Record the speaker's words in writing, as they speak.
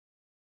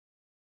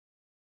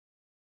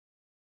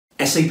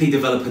SAP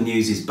Developer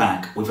News is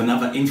back with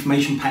another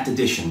information-packed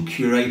edition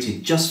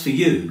curated just for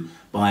you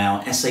by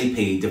our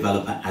SAP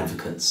Developer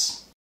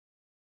Advocates.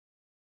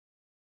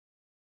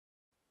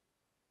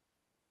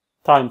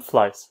 Time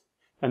flies,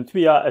 and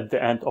we are at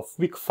the end of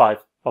week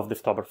 5 of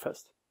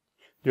Devtoberfest.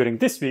 During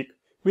this week,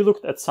 we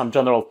looked at some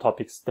general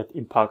topics that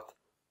impact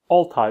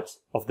all types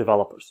of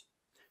developers.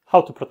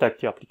 How to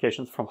protect your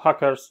applications from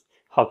hackers,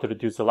 how to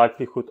reduce the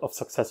likelihood of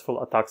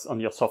successful attacks on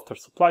your software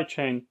supply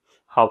chain,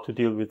 how to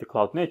deal with the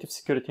cloud-native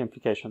security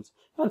implications,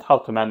 and how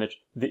to manage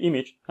the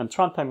image and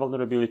runtime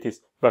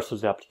vulnerabilities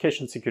versus the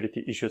application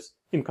security issues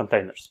in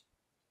containers.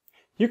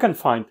 You can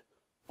find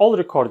all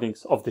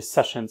recordings of these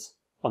sessions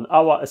on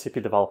our SAP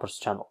Developers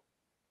channel.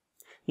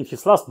 In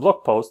his last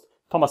blog post,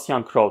 Thomas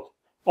Young wrote,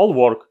 "All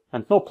work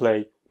and no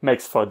play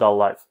makes for a dull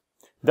life.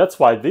 That's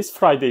why this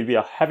Friday we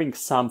are having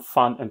some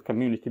fun and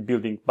community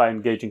building by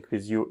engaging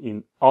with you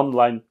in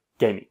online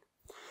gaming."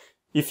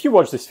 If you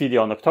watch this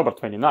video on October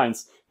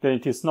 29th, then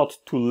it is not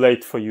too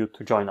late for you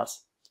to join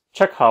us.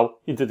 Check how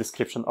in the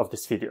description of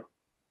this video.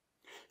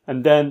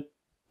 And then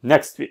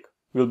next week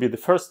will be the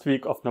first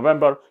week of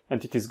November,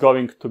 and it is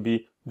going to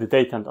be the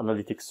data and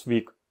analytics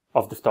week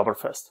of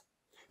Devtoberfest.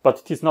 But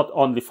it is not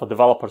only for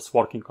developers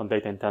working on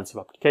data-intensive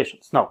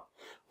applications. No,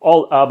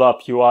 all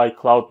ABAP, UI,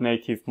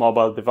 cloud-native,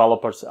 mobile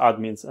developers,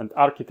 admins, and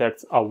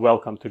architects are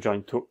welcome to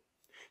join too.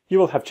 You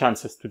will have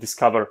chances to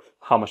discover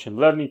how machine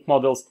learning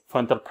models for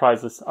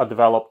enterprises are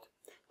developed,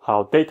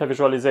 how data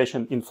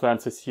visualization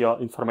influences your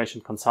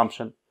information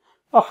consumption,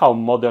 or how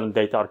modern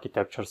data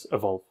architectures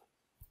evolve.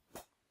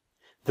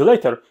 The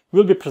latter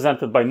will be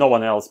presented by no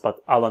one else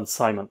but Alan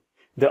Simon,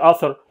 the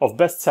author of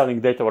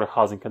best-selling data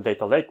warehousing and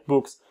data lake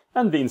books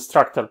and the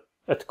instructor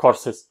at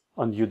courses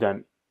on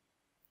Udemy.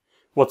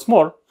 What's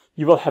more,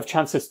 you will have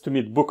chances to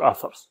meet book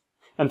authors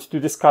and to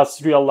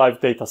discuss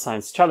real-life data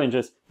science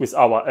challenges with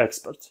our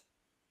experts.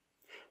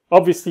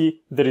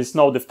 Obviously, there is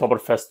no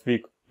Devtoberfest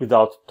week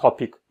without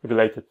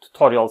topic-related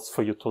tutorials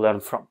for you to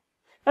learn from,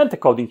 and a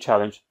coding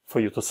challenge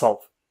for you to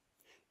solve.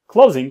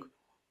 Closing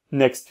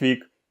next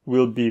week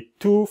will be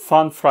 2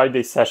 fun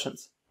Friday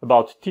sessions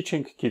about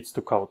teaching kids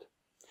to code.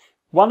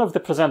 One of the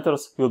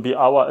presenters will be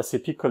our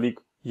SAP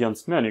colleague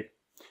Jens Mönig,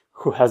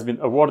 who has been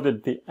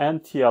awarded the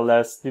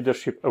NTLS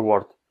Leadership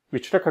Award,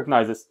 which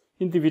recognizes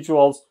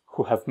individuals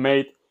who have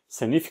made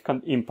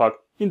significant impact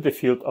in the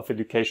field of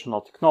educational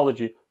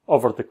technology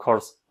over the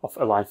course of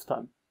a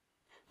lifetime.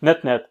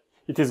 Net-net,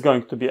 it is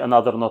going to be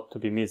another not to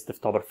be missed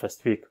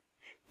Devtoberfest week.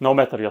 No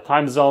matter your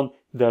time zone,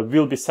 there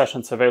will be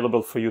sessions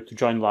available for you to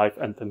join live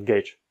and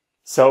engage.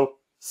 So,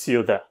 see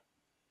you there.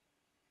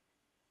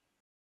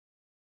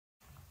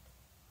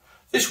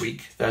 This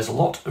week, there's a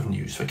lot of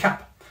news for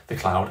CAP, the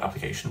Cloud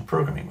Application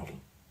Programming Model.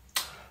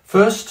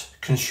 First,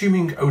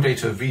 consuming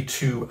OData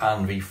v2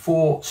 and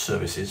v4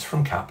 services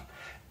from CAP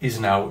is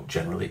now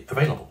generally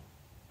available.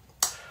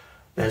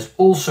 There's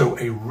also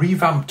a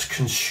revamped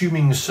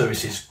Consuming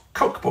Services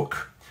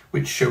Cookbook,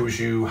 which shows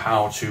you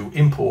how to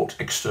import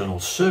external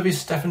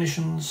service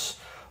definitions,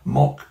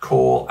 mock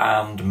call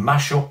and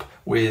mash up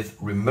with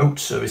remote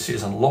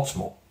services and lots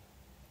more.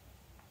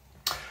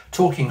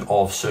 Talking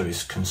of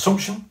service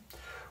consumption,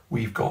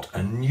 we've got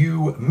a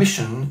new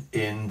mission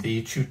in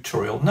the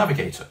tutorial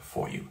navigator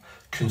for you.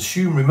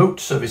 Consume remote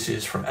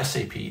services from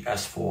SAP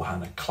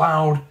S/4HANA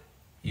Cloud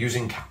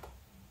using CAP.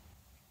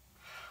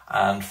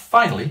 And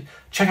finally,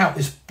 check out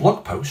this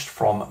blog post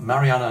from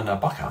Mariana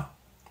Nabaka.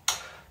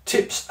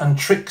 Tips and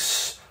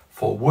tricks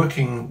for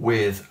working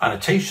with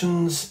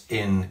annotations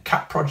in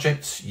CAP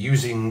projects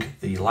using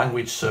the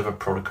Language Server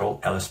Protocol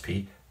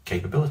LSP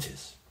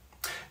capabilities.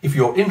 If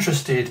you're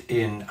interested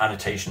in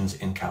annotations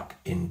in CAP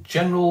in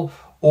general,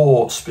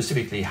 or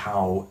specifically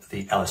how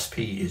the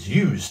LSP is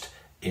used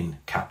in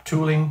CAP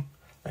tooling,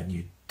 then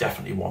you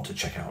definitely want to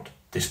check out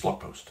this blog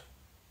post.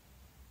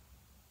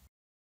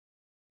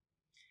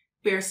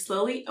 We are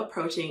slowly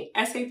approaching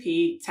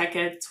SAP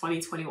TechEd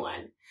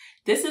 2021.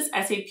 This is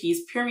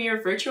SAP's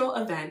premier virtual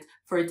event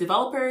for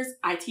developers,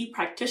 IT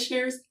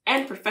practitioners,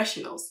 and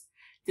professionals.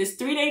 This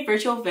 3-day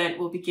virtual event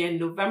will begin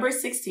November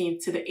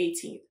 16th to the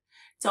 18th.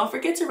 Don't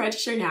forget to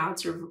register now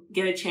to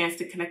get a chance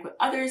to connect with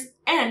others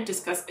and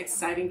discuss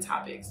exciting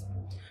topics.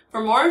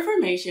 For more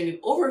information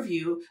and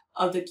overview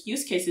of the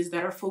use cases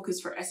that are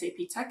focused for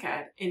SAP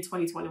TechEd in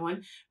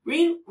 2021,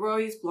 read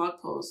Roy's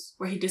blog post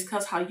where he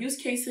discussed how use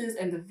cases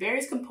and the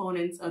various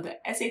components of the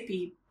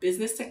SAP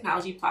Business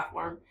Technology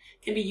Platform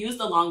can be used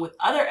along with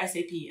other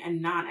SAP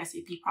and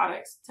non-SAP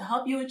products to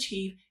help you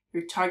achieve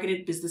your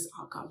targeted business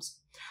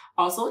outcomes.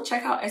 Also,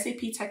 check out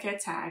SAP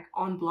TechEd tag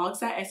on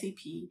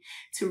blogs.sap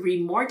to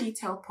read more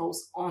detailed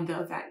posts on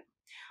the event.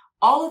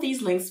 All of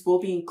these links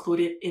will be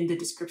included in the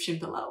description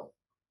below.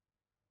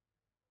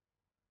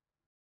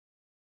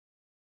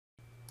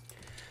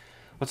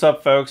 What's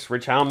up, folks?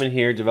 Rich Howman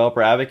here,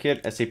 Developer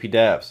Advocate, SAP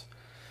Devs.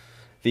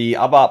 The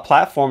ABAP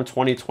Platform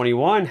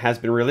 2021 has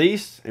been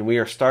released, and we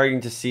are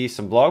starting to see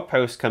some blog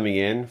posts coming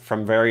in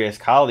from various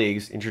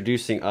colleagues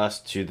introducing us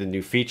to the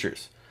new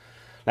features.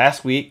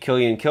 Last week,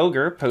 Killian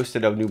Kilger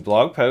posted a new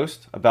blog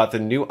post about the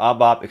new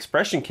ABAP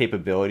expression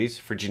capabilities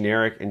for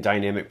generic and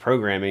dynamic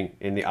programming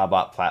in the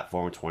ABAP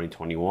Platform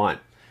 2021.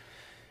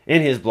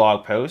 In his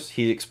blog post,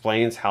 he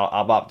explains how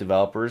ABAP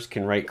developers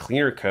can write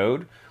cleaner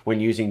code when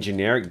using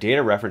generic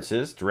data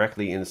references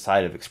directly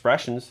inside of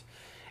expressions,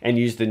 and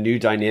use the new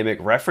dynamic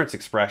reference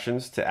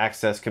expressions to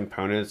access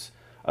components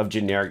of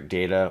generic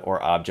data or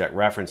object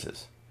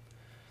references.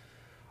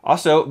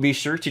 Also, be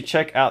sure to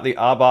check out the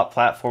ABAP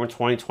Platform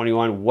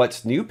 2021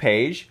 What's New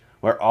page,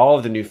 where all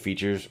of the new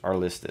features are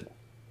listed.